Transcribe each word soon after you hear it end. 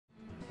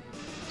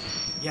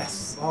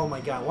Yes, oh my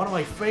god, one of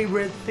my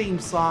favorite theme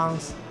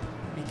songs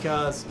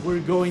because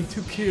we're going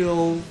to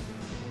kill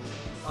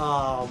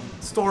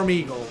Storm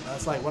Eagle.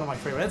 That's like one of my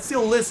favorites. I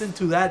still listen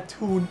to that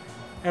tune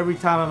every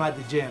time I'm at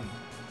the gym.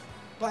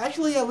 But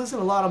actually, I listen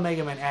to a lot of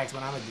Mega Man X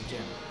when I'm at the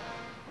gym.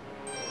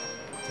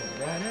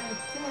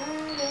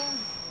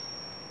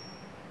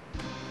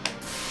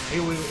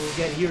 Here we'll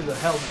get here the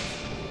helmet.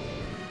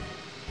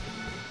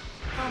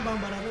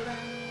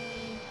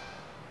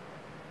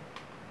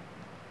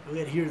 We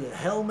get here the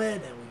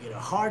helmet, and we get a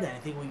heart, and I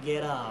think we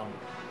get oh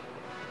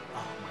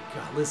my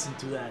god, listen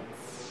to that.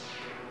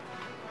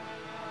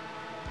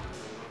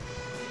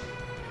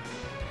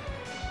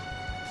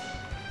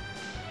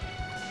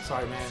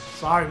 Sorry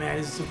man,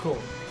 this is so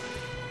cool.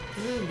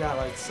 We got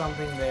like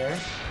something there.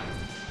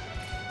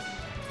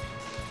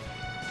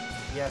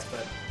 Yes,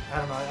 but I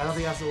don't know, I don't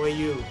think that's the way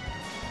you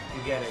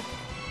get it.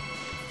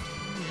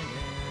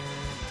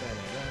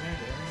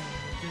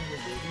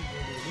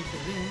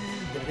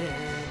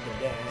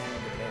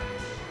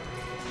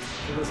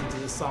 You listen to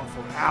this song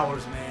for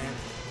hours, man.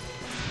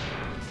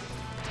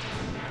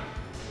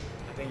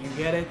 I think you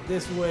get it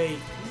this way.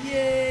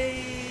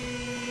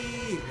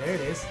 Yay! There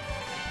it is.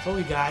 Told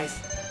you guys.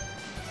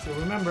 Still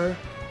remember.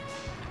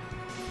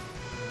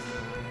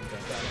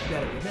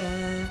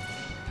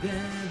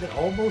 That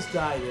almost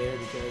died there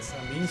because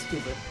I'm being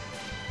stupid.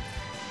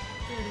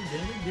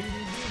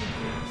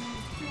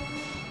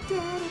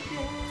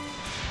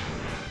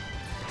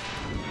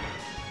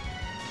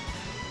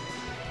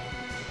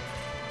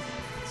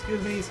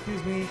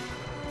 Excuse me.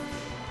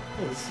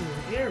 Oh, this is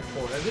an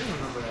airport. I didn't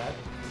remember that.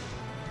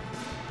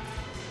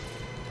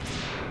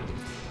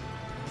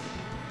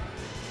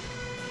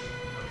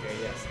 Okay,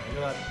 yes. I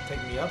know that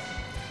take me up.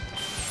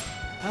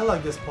 I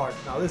like this part.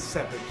 Now this is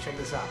separate. Check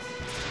this out.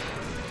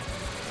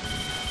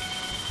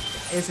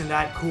 Isn't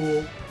that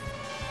cool?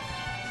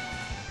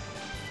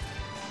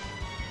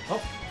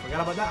 Oh,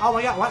 forgot about that. Oh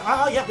my god. What?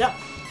 Oh, yep.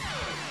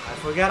 I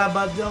forgot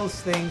about those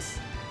things.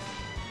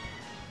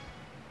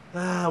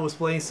 I was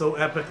playing so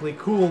epically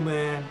cool,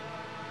 man.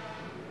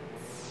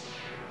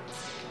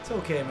 It's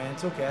okay, man.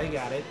 It's okay. I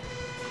got it.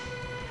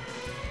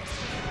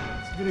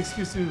 It's a good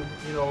excuse to,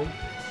 you know,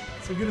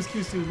 it's a good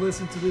excuse to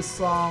listen to this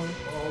song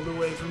all the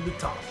way from the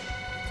top.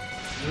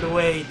 Give it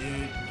away,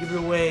 dude. Give it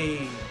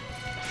away.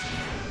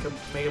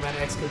 Mega Man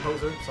X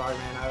composer. Sorry,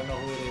 man. I don't know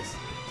who it is.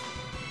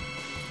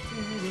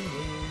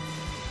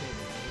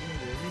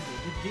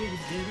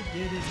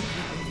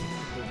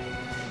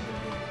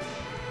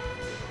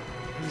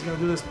 I'm just gonna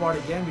do this part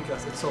again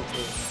because it's so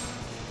cool.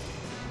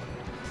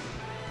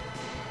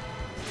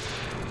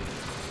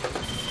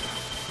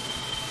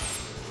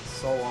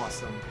 So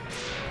awesome.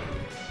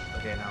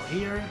 Okay, now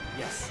here,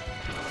 yes.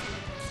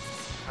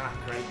 Ah,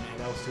 great, man.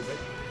 That was stupid.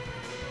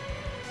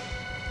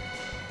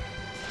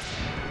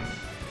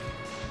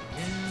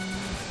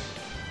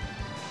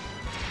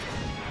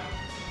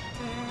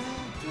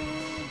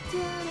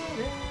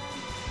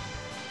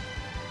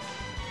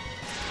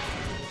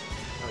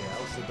 Oh yeah, that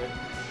was stupid.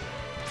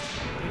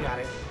 You got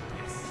it.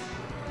 Yes.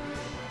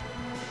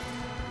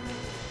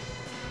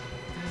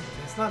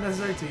 It's not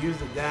necessary to use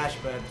the dash,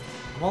 but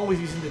I'm always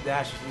using the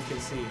dash, as you can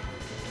see.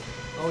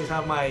 I always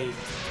have my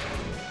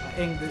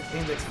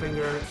index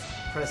finger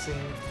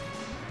pressing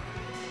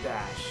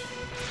dash.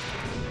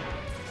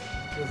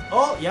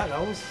 Oh, yeah, that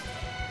was...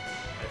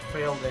 I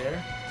failed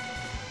there.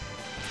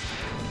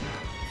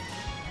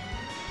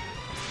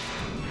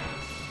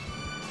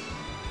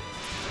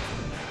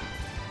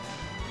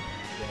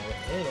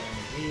 And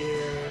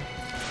here.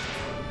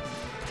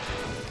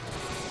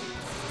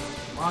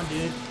 Come on,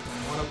 dude.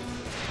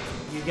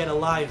 You get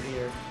alive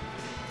here.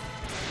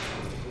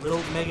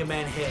 Little Mega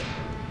Man hit.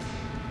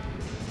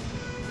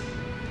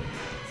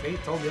 See,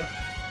 told you.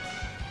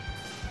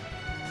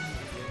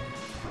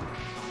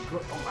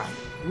 Oh,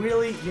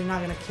 really? You're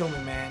not gonna kill me,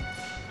 man.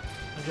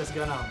 I'm just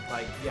gonna,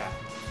 like, yeah,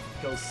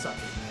 go suck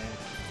it, man.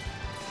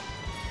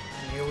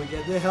 And here we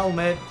get the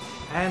helmet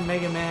and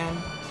Mega Man.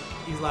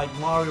 He's like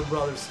Mario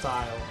Brothers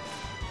style.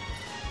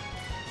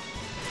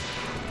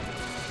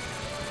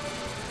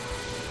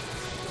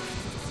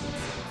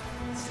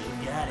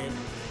 Got it.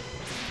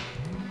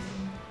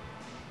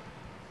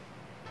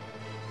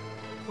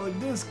 Like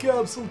this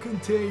capsule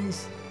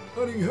contains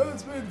an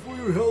enhancement for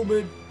your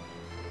helmet,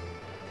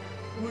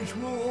 which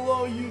will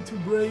allow you to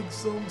break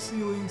some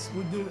ceilings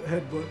with the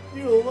headbutt,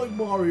 you know, like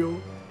Mario.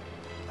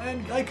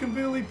 And I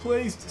conveniently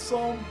placed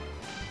some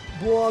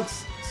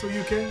blocks so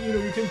you can, you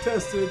know, you can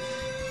test it.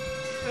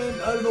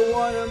 And I don't know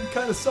why I'm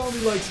kind of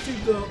sounding like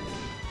Steve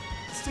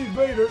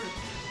Vader,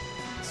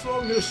 so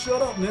I'm gonna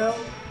shut up now.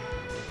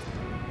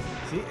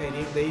 See, and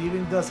they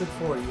even does it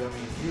for you. I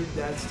mean, if you're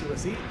that stupid,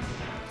 see,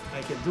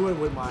 I can do it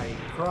with my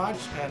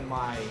crotch and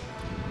my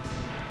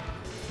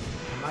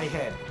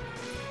head.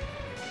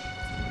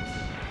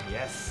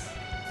 Yes.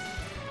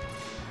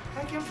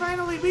 I can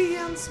finally be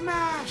on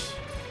Smash.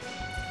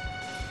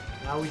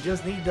 Now we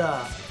just need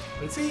the.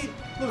 But see,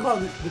 look how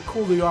the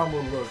cool the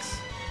armor looks.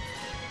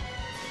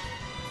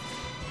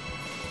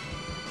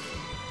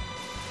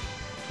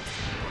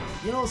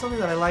 you know something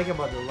that I like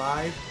about the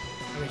live?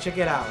 I mean, check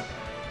it out.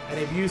 And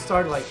if you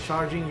start like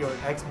charging your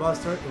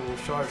X-Buster, it will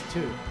charge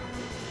too.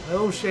 It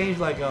will change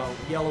like a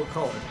yellow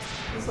color.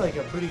 It's like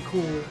a pretty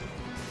cool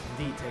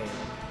detail.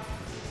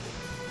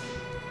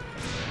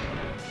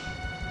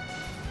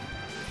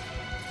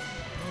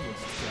 Oh,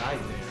 this guy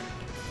there.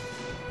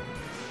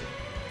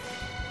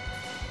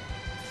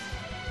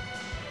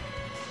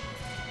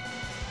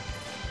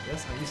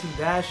 Yes, I'm using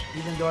dash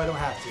even though I don't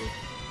have to.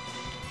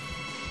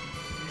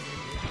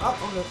 Oh,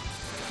 okay.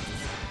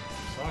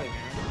 Sorry,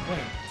 man. I'm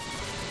playing.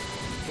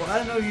 Well, I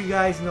don't know if you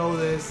guys know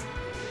this,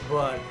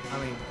 but I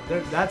mean,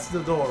 that's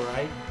the door,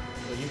 right?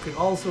 But you could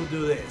also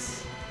do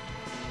this.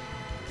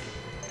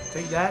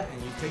 Take that,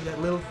 and you take that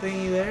little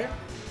thingy there,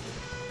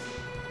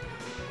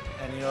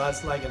 and you know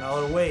that's like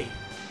another way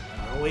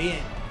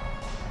in.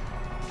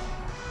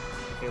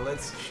 Okay,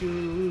 let's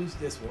choose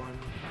this one.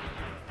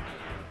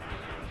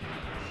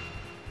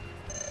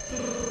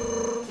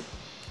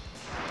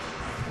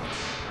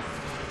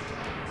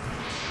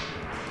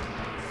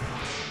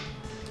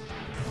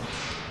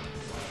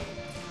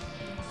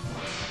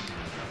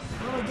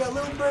 Oh, I got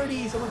little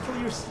birdies. I'm gonna kill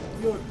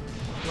your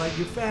like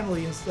your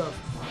family and stuff.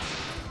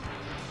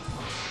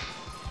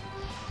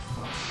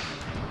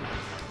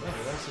 Oh,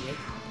 that's it.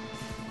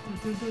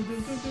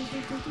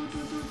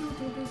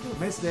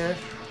 Miss there.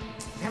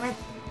 Damn it!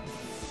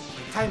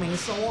 My timing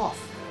is so off.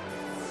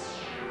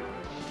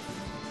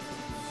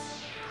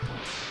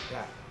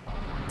 Yeah.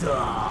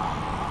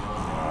 Duh.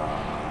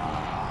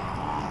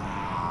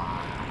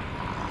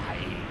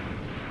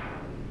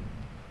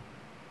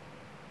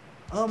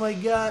 Oh my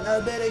god, I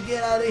better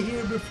get out of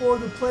here before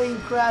the plane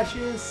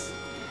crashes.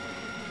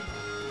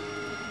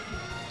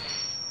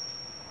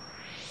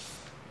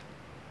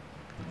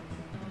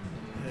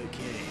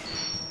 Okay.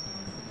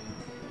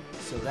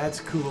 So that's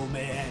cool,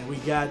 man. We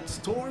got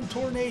Storm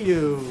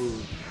Tornado.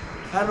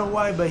 I don't know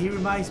why, but he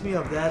reminds me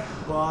of that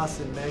boss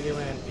in Mega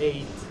Man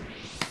 8.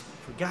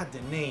 Forgot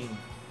the name.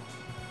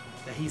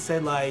 That he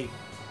said like,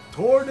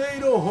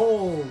 Tornado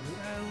Hold.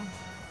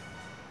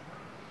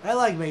 I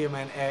like Mega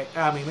Man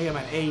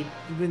 8,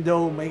 even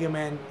though Mega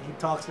Man, he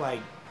talks like,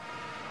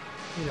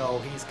 you know,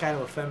 he's kind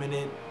of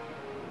effeminate.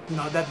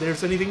 Not that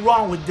there's anything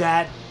wrong with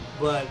that,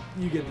 but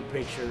you get the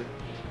picture.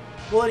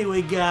 Well,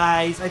 anyway,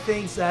 guys, I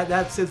think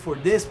that's it for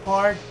this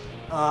part.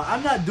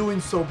 I'm not doing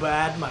so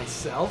bad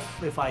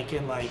myself, if I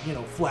can, like, you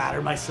know,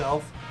 flatter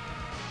myself.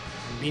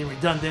 I'm being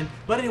redundant.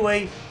 But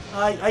anyway,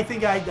 I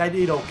think I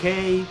did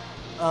okay.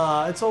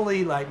 It's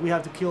only, like, we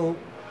have to kill.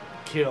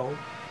 We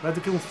have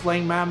to kill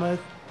Flame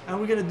Mammoth. And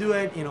we're gonna do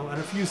it, you know, on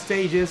a few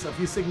stages, a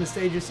few Sigma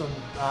stages on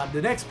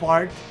the next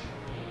part.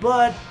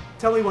 But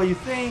tell me what you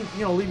think.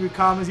 You know, leave your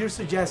comments, your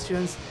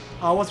suggestions.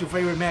 What's your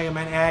favorite Mega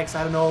Man X?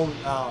 I don't know.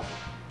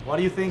 What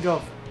do you think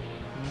of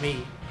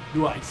me?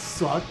 Do I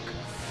suck?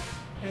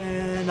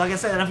 And like I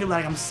said, I don't feel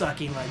like I'm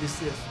sucking. Like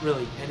this is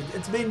really, and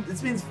it's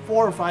been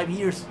 4 or 5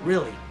 years,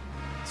 really.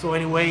 So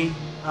anyway,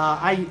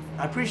 I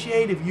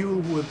appreciate if you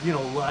would, you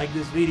know, like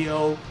this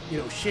video, you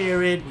know,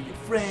 share it with your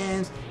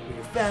friends, with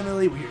your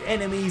family, with your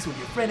enemies, with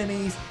your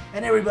frenemies,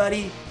 and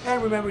everybody.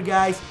 And remember,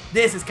 guys,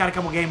 this is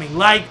Karcamo Gaming.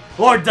 Like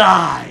or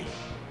die!